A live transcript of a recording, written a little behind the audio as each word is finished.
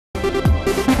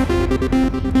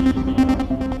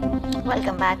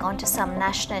Welcome back on to some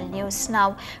national news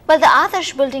now. Well, the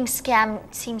Adarsh building scam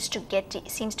seems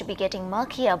to be getting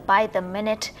murkier by the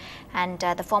minute, and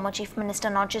the former chief minister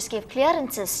not just gave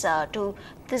clearances to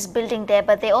this building there,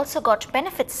 but they also got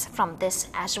benefits from this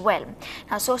as well.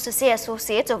 Now, sources say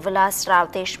associates of Vilas Rao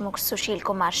Deshmukh, Sushil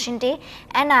Kumar Shinde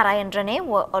and Narayan Rane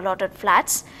were allotted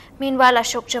flats. Meanwhile,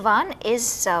 Ashok Chavan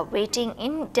is waiting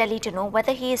in Delhi to know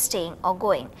whether he is staying or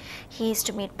going. He is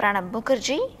to meet Pranab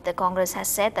Mukherjee. The Congress has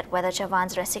said that whether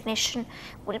Chavan's resignation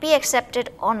will be accepted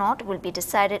or not will be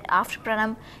decided after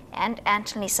Pranab and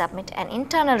Antony submit an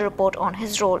internal report on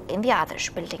his role in the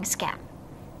Adarsh building scam.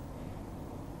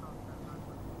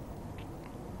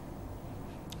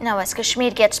 Now, as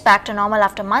Kashmir gets back to normal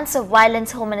after months of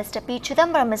violence, Home Minister P.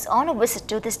 Chidambaram is on a visit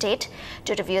to the state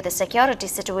to review the security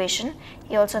situation.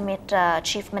 He also met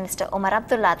Chief Minister Umar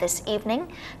Abdullah this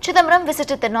evening. Chidambaram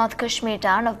visited the North Kashmir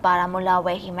town of Baramulla,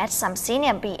 where he met some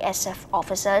senior BSF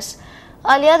officers.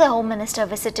 Earlier, the Home Minister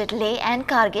visited Leh and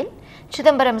Kargil.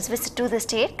 Chidambaram's visit to the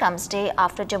state comes day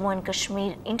after Jammu and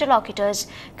Kashmir interlocutors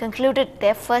concluded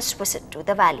their first visit to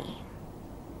the valley.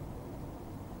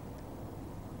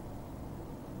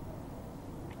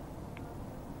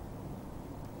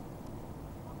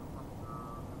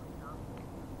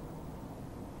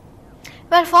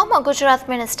 Well, former Gujarat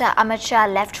Minister Amit Shah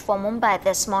left for Mumbai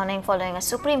this morning following a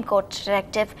Supreme Court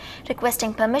directive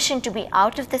requesting permission to be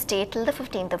out of the state till the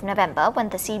 15th of November, when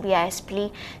the CBI's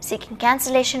plea seeking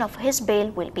cancellation of his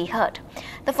bail will be heard.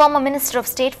 The former Minister of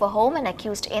State for Home and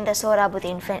accused in the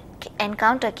Sohrabuddin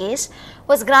encounter case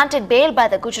was granted bail by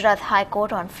the Gujarat High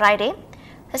Court on Friday.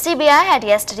 The CBI had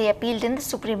yesterday appealed in the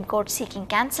Supreme Court seeking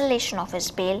cancellation of his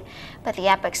bail, but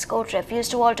the Apex Court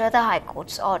refused to alter the High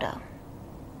Court's order.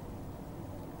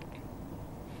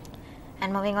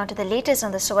 And moving on to the latest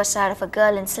on the suicide of a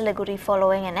girl in Siliguri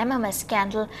following an MMS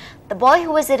scandal, the boy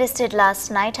who was arrested last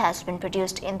night has been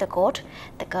produced in the court.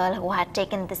 The girl who had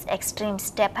taken this extreme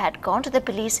step had gone to the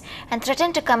police and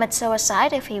threatened to commit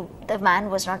suicide if the man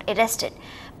was not arrested.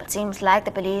 But seems like the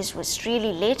police was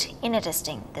really late in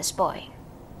arresting this boy.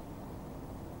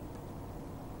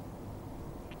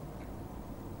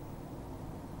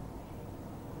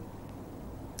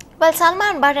 Well,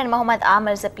 Salman Butt and Mohammad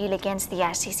Amir's appeal against the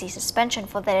ICC suspension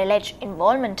for their alleged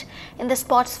involvement in the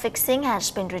sports fixing has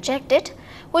been rejected,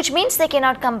 which means they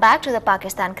cannot come back to the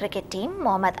Pakistan cricket team.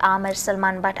 Mohammad Amir,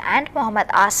 Salman Butt and Mohammad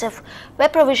Asif were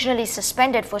provisionally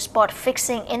suspended for sport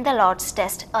fixing in the Lord's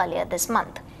Test earlier this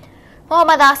month.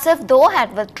 Mohammad Asif, though,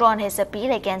 had withdrawn his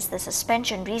appeal against the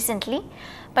suspension recently,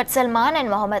 but Salman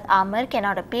and Mohammad Amir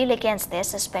cannot appeal against their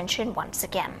suspension once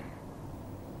again.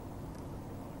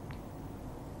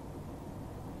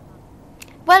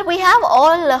 Well, we have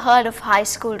all heard of high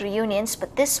school reunions,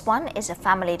 but this one is a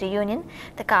family reunion.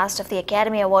 The cast of the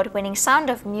Academy Award-winning Sound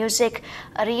of Music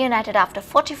reunited after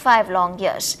 45 long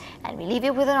years, and we leave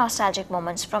you with the nostalgic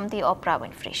moments from the Oprah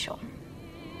Winfrey Show.